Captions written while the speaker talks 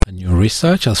New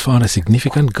research has found a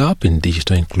significant gap in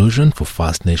digital inclusion for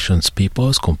First Nations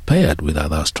peoples compared with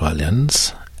other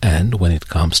Australians. And when it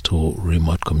comes to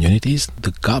remote communities,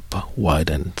 the gap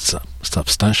widens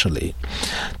substantially.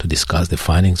 To discuss the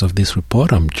findings of this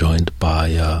report, I'm joined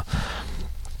by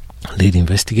lead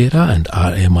investigator and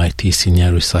RMIT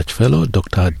Senior Research Fellow,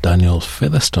 Dr. Daniel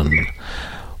Featherstone.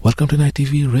 Welcome to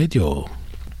NITV Radio.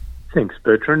 Thanks,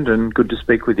 Bertrand, and good to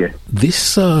speak with you.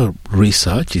 This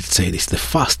research, it said, is the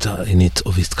first of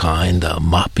its kind,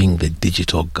 mapping the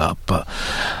digital gap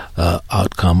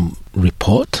outcome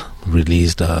report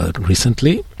released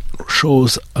recently,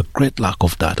 shows a great lack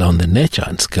of data on the nature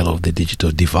and scale of the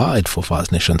digital divide for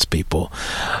First Nations people.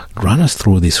 Run us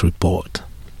through this report.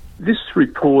 This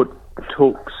report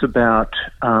talks about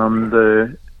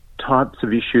the types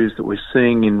of issues that we're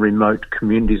seeing in remote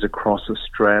communities across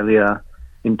Australia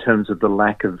in terms of the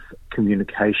lack of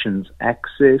communications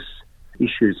access,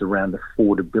 issues around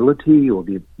affordability or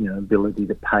the ability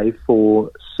to pay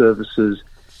for services,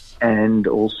 and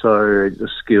also the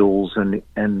skills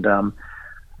and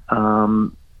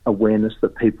awareness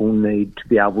that people need to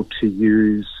be able to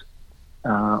use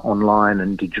online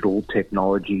and digital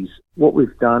technologies. What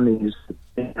we've done is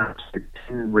been up to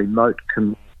 10 remote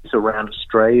communities around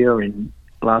Australia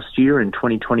last year in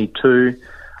 2022,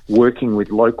 working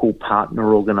with local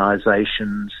partner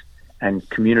organisations and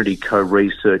community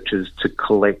co-researchers to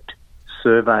collect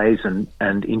surveys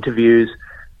and interviews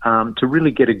to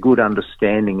really get a good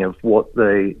understanding of what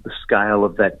the scale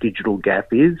of that digital gap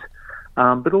is,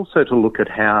 but also to look at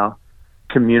how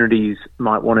communities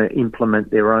might want to implement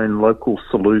their own local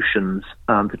solutions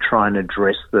to try and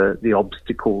address the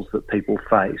obstacles that people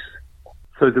face.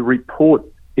 So the report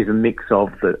is a mix of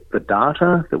the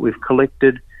data that we've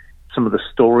collected, some of the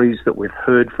stories that we've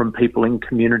heard from people in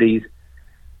communities,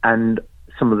 and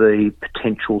some of the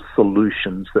potential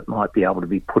solutions that might be able to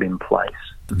be put in place.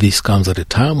 This comes at a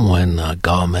time when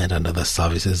government and other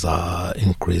services are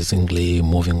increasingly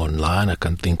moving online. I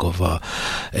can think of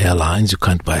airlines. You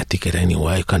can't buy a ticket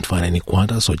anywhere. You can't find any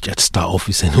Qantas or Jetstar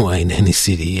office anywhere in any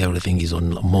city. Everything is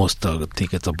on, most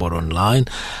tickets are bought online.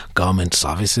 Government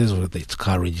services, whether it's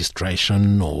car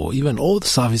registration or even all the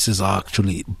services are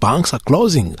actually, banks are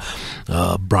closing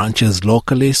branches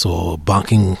locally, so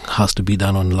banking has to be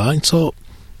done online. So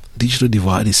digital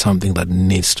divide is something that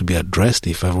needs to be addressed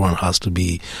if everyone has to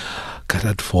be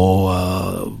catered for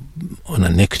on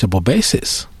an equitable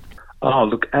basis. Oh,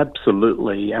 look,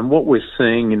 absolutely. And what we're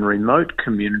seeing in remote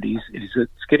communities is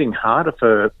it's getting harder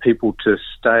for people to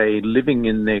stay living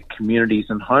in their communities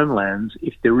and homelands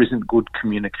if there isn't good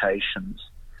communications.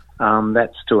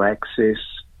 That's to access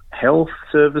health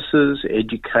services,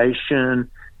 education,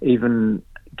 even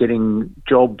getting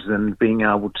jobs and being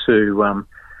able to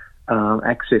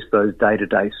access those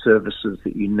day-to-day services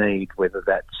that you need, whether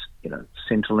that's,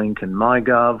 Centrelink and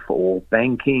MyGov or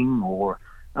banking or,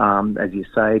 as you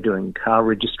say, doing car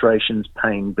registrations,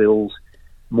 paying bills.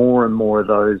 More and more of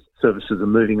those services are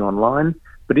moving online.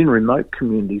 But in remote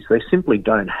communities, they simply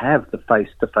don't have the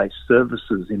face-to-face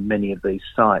services in many of these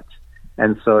sites.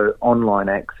 And so online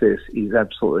access is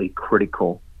absolutely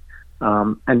critical.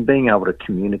 And being able to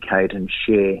communicate and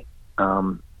share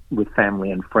with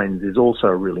family and friends is also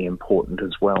really important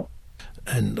as well.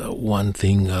 And one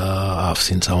thing, I've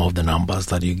seen some of the numbers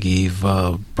that you give,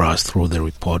 browsed through the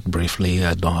report briefly.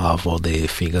 I don't have all the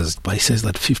figures, but it says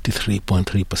that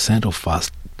 53.3% of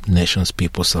First Nations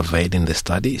people surveyed in the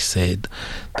study said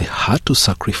they had to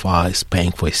sacrifice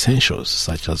paying for essentials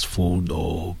such as food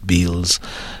or bills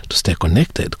to stay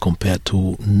connected, compared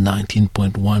to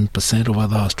 19.1% of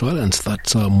other Australians.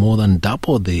 That's more than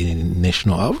double the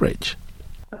national average.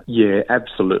 Yeah,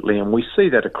 absolutely. And we see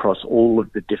that across all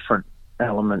of the different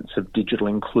elements of digital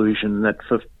inclusion, that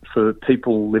for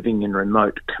people living in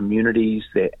remote communities,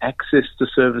 their access to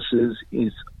services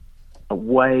is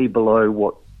way below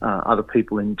what other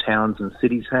people in towns and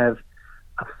cities have.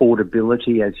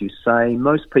 Affordability, as you say,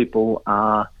 most people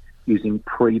are using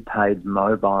prepaid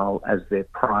mobile as their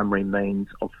primary means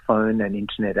of phone and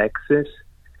internet access.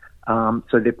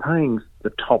 So they're paying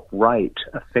the top rate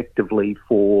effectively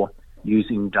for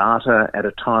using data at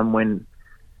a time when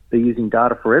they're using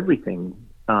data for everything,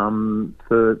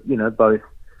 for, both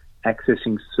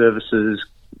accessing services,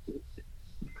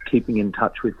 keeping in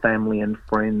touch with family and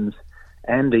friends,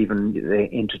 and even their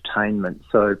entertainment.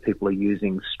 So people are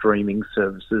using streaming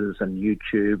services and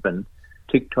YouTube and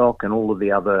TikTok and all of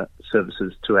the other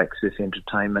services to access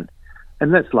entertainment.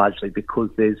 And that's largely because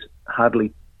there's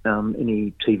hardly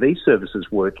any TV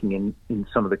services working in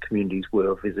some of the communities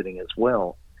we're visiting as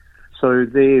well. So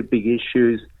they're big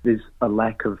issues. There's a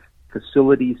lack of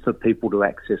facilities for people to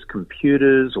access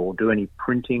computers or do any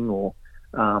printing or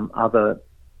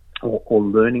or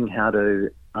learning how to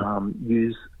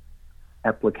use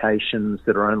applications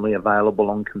that are only available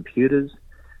on computers,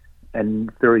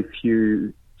 and very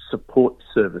few support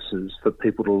services for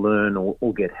people to learn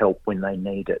or get help when they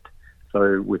need it.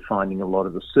 So we're finding a lot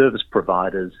of the service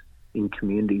providers in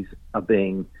communities are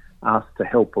being asked to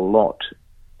help a lot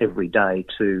every day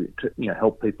to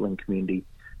help people in community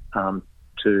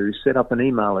to set up an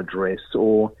email address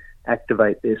or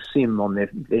activate their SIM on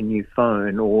their new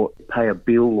phone or pay a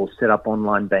bill or set up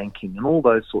online banking and all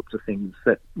those sorts of things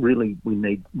that really we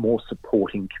need more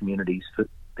support in communities for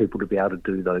people to be able to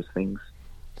do those things.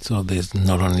 So there's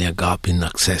not only a gap in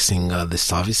accessing the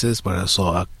services, but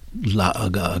also a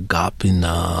gap in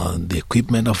the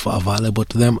equipment available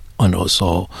to them, and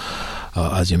also,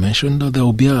 as you mentioned, there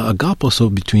will be a gap also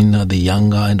between the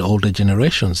younger and older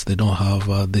generations. They don't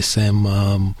have the same,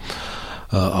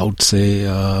 I would say,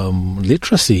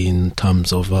 literacy in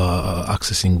terms of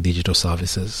accessing digital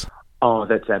services. Oh,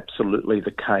 that's absolutely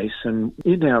the case. And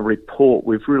in our report,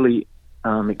 we've really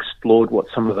explored what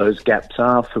some of those gaps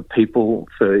are for people,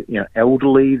 for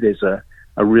elderly. There's a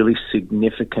really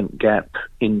significant gap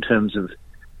in terms of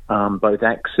both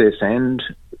access and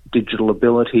digital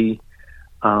ability.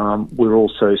 We're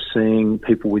also seeing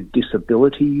people with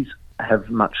disabilities have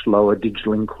much lower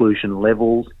digital inclusion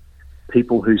levels.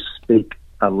 People who speak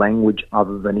a language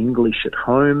other than English at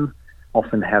home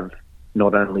often have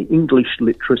not only English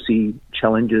literacy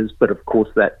challenges, but of course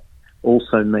that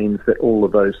also means that all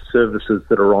of those services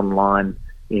that are online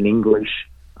in English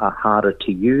are harder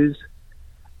to use.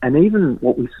 And even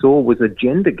what we saw was a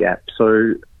gender gap.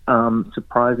 So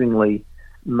surprisingly,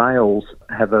 males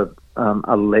have a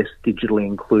less digitally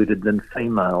included than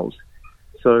females.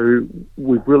 So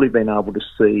we've really been able to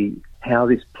see how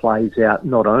this plays out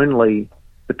not only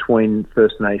between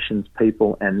First Nations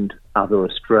people and other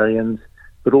Australians,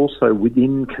 but also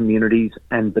within communities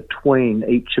and between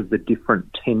each of the different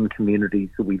 10 communities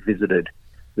that we visited.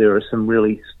 There are some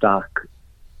really stark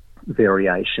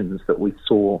variations that we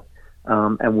saw,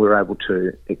 and we're able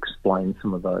to explain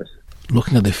some of those.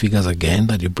 Looking at the figures again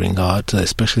that you bring out,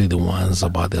 especially the ones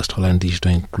about the Australian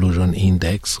Digital Inclusion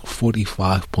Index,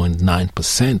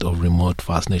 45.9% of remote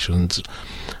First Nations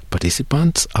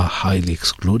participants are highly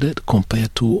excluded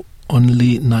compared to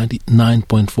only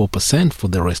 99.4% for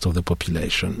the rest of the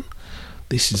population.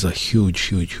 This is a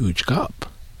huge gap.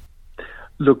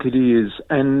 Look, it is.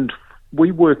 And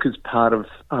we work as part of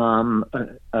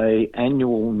a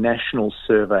annual national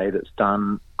survey that's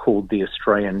done called the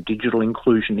Australian Digital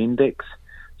Inclusion Index.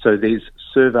 So there's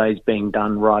surveys being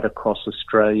done right across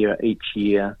Australia each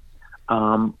year.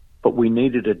 But we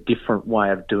needed a different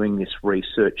way of doing this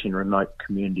research in remote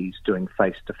communities, doing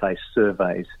face-to-face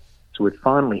surveys. So we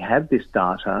finally have this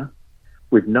data.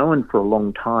 We've known for a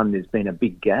long time there's been a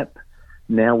big gap.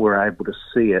 Now we're able to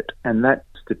see it. And that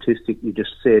statistic you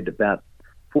just said, about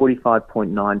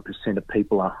 45.9% of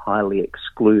people are highly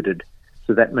excluded.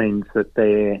 So that means that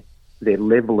their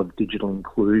level of digital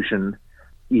inclusion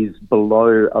is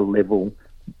below a level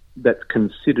that's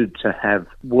considered to have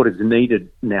what is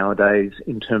needed nowadays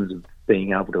in terms of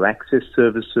being able to access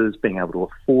services, being able to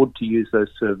afford to use those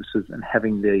services, and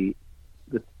having the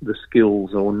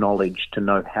skills or knowledge to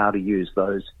know how to use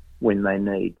those when they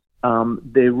need.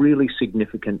 They're really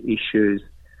significant issues.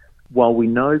 While we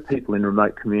know people in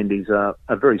remote communities are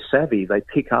very savvy, they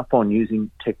pick up on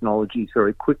using technologies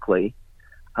very quickly,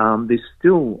 there's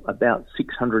still about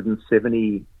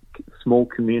 670 small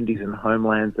communities and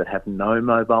homelands that have no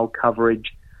mobile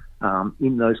coverage.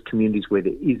 In those communities where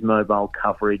there is mobile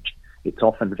coverage, it's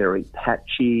often very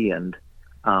patchy and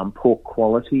poor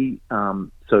quality,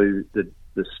 so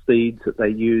the speeds that they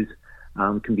use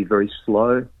can be very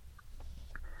slow.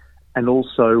 And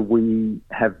also we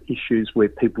have issues where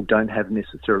people don't have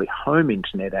necessarily home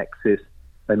internet access.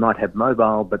 They might have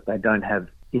mobile, but they don't have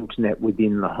internet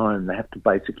within the home. They have to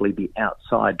basically be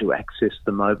outside to access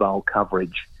the mobile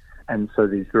coverage. And so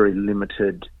there's very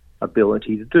limited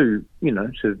ability to do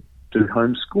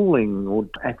homeschooling or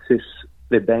access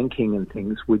their banking and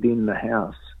things within the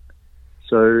house.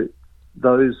 So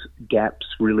those gaps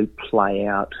really play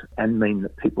out and mean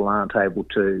that people aren't able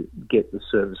to get the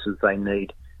services they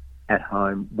need at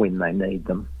home when they need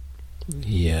them.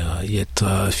 Yeah, yet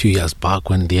a few years back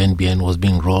when the NBN was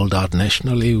being rolled out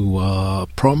nationally, we were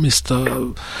promised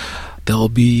there will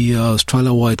be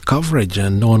Australia-wide coverage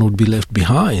and no one would be left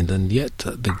behind, and yet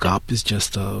the gap is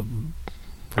just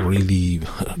really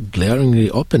glaringly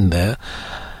open there.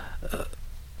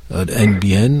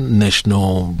 NBN,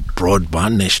 National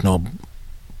Broadband, National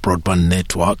broadband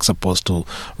network supposed to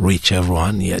reach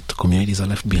everyone, yet communities are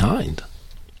left behind.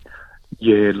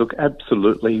 Yeah, look,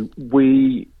 absolutely.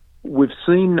 We've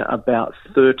seen about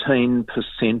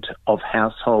 13% of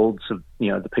households of,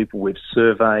 the people we've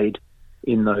surveyed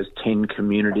in those 10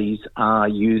 communities are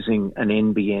using an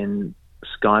NBN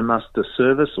SkyMuster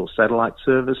service or satellite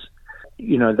service.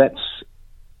 That's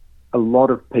a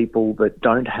lot of people that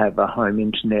don't have a home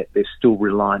internet. They're still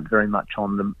reliant very much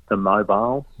on the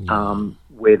mobile,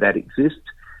 where that exists.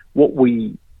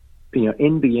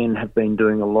 NBN have been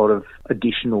doing a lot of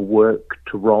additional work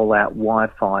to roll out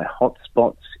Wi-Fi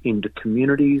hotspots into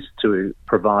communities to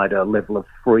provide a level of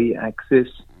free access.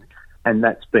 And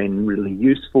that's been really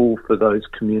useful for those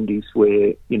communities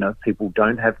where, people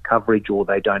don't have coverage or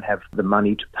they don't have the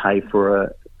money to pay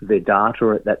for their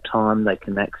data at that time. They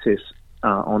can access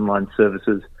online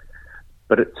services.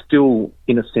 But it's still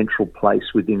in a central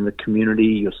place within the community.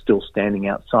 You're still standing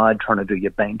outside trying to do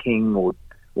your banking or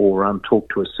talk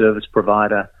to a service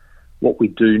provider. What we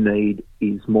do need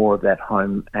is more of that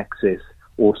home access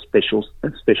or special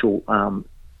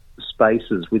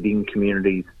spaces within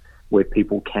communities where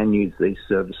people can use these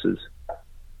services.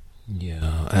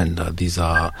 Yeah, and these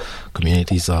are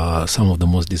communities are some of the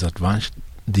most disadvantaged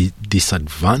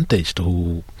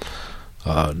who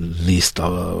can least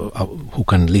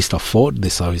afford the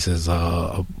services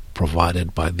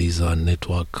provided by these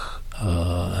network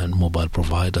and mobile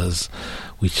providers,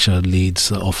 which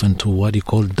leads often to what you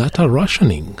call data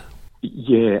rationing.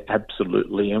 Yeah,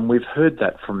 absolutely. And we've heard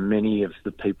that from many of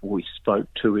the people we spoke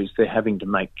to, is they're having to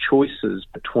make choices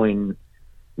between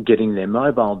getting their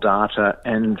mobile data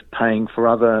and paying for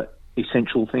other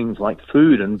essential things like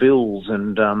food and bills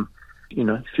and,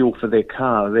 fuel for their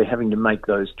car. They're having to make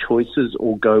those choices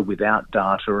or go without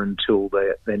data until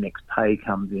their next pay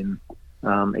comes in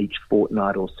each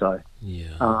fortnight or so.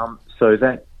 Yeah. So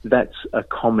that's a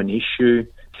common issue.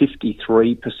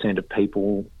 53% of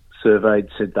people surveyed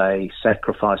said they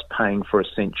sacrifice paying for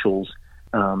essentials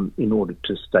in order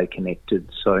to stay connected.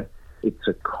 So it's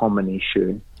a common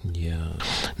issue. Yeah.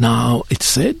 Now, it's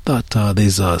said that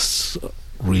there's a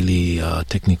really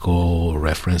technical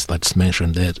reference that's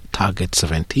mentioned there, Target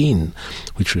 17,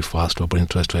 which refers to Aboriginal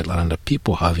and Torres Strait Islander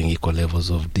people having equal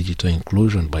levels of digital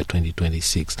inclusion by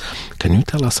 2026. Can you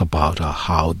tell us about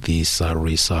how this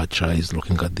research is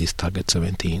looking at this Target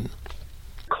 17?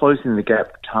 Closing the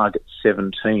Gap Target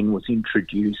 17 was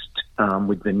introduced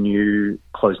with the new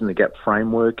Closing the Gap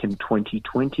framework in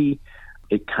 2020.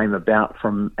 It came about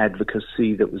from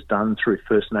advocacy that was done through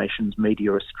First Nations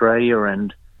Media Australia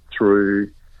and through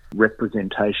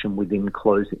representation within the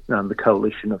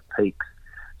Coalition of Peaks.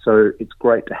 So it's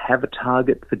great to have a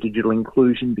target for digital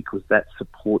inclusion because that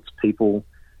supports people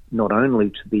not only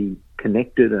to be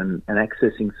connected and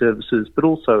accessing services, but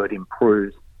also it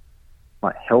improves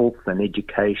like health and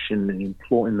education and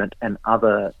employment and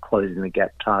other Closing the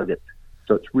Gap targets.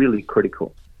 So it's really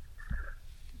critical.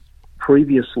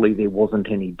 Previously, there wasn't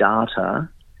any data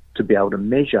to be able to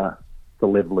measure the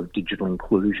level of digital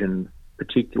inclusion,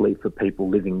 particularly for people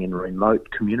living in remote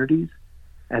communities.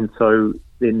 And so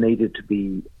there needed to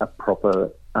be a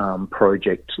proper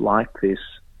project like this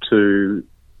to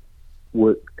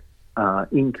work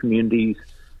in communities,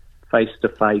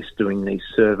 face-to-face, doing these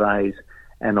surveys,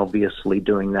 and obviously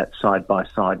doing that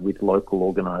side-by-side with local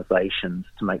organisations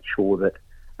to make sure that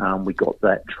we got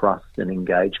that trust and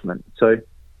engagement. So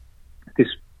this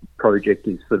project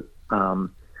is for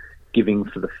giving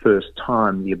for the first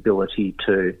time the ability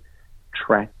to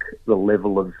track the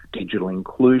level of digital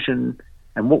inclusion.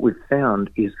 And what we've found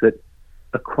is that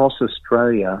across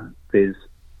Australia, there's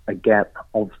a gap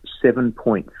of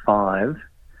 7.5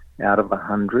 out of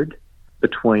 100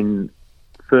 between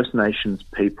First Nations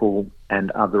people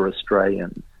and other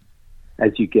Australians.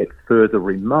 As you get further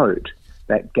remote,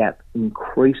 that gap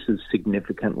increases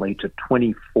significantly to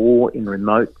 24 in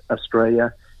remote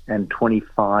Australia and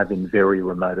 25 in very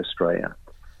remote Australia.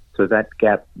 So that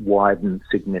gap widens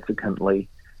significantly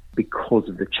because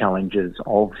of the challenges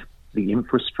of the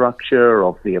infrastructure,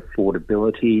 of the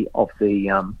affordability, of the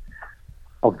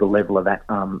level of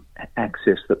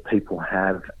access that people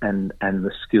have, and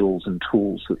the skills and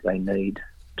tools that they need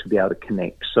to be able to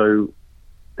connect. So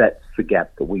that's the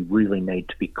gap that we really need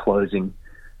to be closing.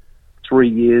 3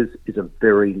 years is a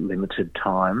very limited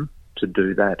time to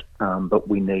do that, but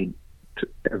we need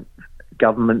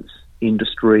governments,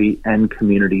 industry and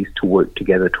communities to work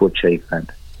together to achieve that.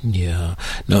 Yeah.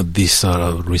 Now, this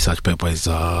research paper is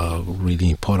really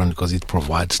important because it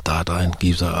provides data and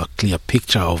gives a clear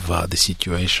picture of the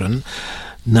situation.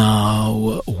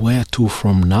 Now, where to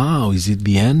from now? Is it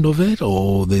the end of it,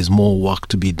 or there's more work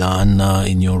to be done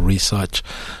in your research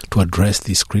to address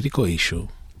this critical issue?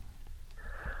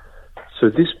 So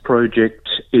this project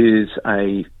is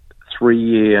a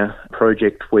 3-year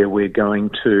project where we're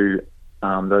going to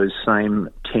those same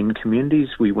 10 communities.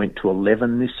 We went to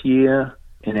 11 this year.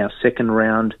 In our second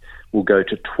round, we'll go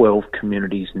to 12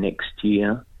 communities next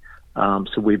year. So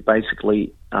we're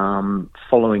basically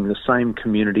following the same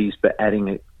communities but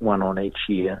adding one on each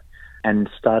year and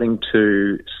starting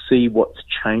to see what's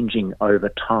changing over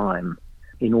time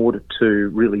in order to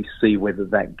really see whether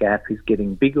that gap is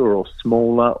getting bigger or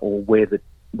smaller, or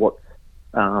what's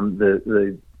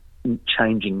the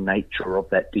changing nature of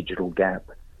that digital gap.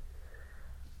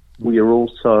 We are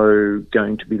also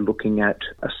going to be looking at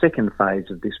a second phase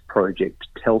of this project.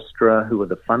 Telstra, who are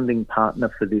the funding partner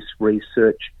for this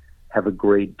research, have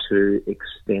agreed to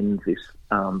extend this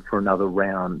for another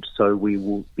round. So we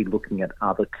will be looking at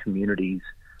other communities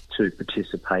to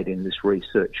participate in this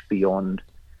research beyond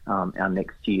our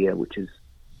next year, which is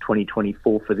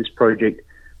 2024 for this project.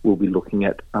 We'll be looking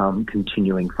at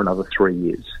continuing for another 3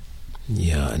 years.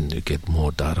 Yeah, and you get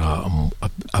more data,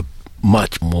 a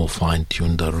much more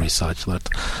fine-tuned research that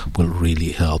will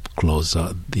really help close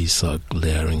this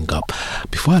glaring gap.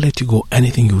 Before I let you go,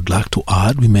 anything you would like to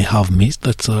add we may have missed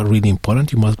that's really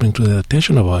important you must bring to the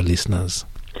attention of our listeners?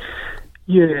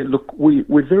 Yeah, look,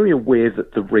 we're very aware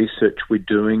that the research we're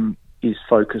doing is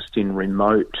focused in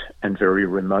remote and very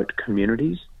remote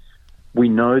communities. We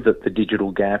know that the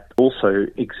digital gap also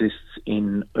exists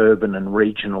in urban and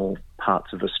regional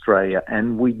parts of Australia,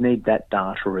 and we need that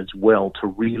data as well to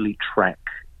really track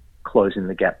closing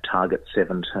the gap target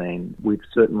 17. We've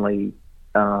certainly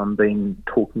been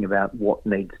talking about what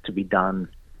needs to be done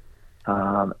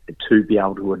to be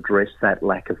able to address that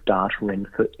lack of data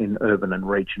in urban and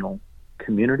regional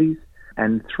communities.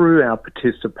 And through our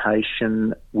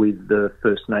participation with the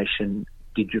First Nation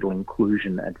Digital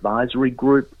Inclusion Advisory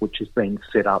Group, which has been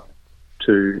set up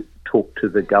to talk to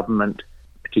the government,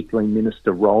 particularly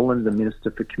Minister Rowland, the Minister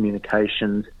for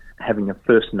Communications, having a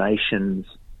First Nations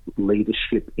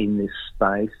leadership in this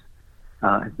space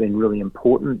has been really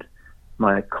important.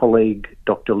 My colleague,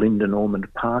 Dr. Linda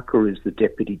Normand-Parker, is the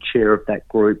Deputy Chair of that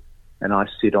group, and I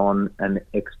sit on an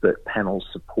expert panel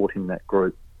supporting that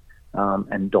group.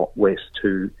 And Dot West,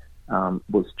 who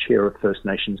was Chair of First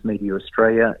Nations Media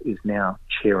Australia, is now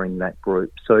chairing that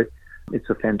group. So it's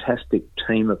a fantastic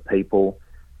team of people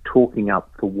talking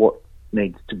up for what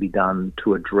needs to be done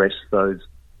to address those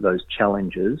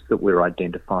challenges that we're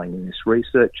identifying in this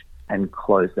research and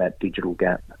close that digital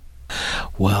gap.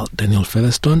 Well, Daniel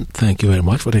Featherstone, thank you very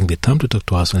much for taking the time to talk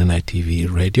to us on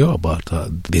NITV Radio about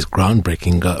this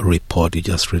groundbreaking report you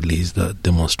just released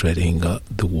demonstrating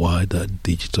the wide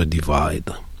digital divide.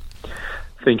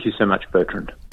 Thank you so much, Bertrand.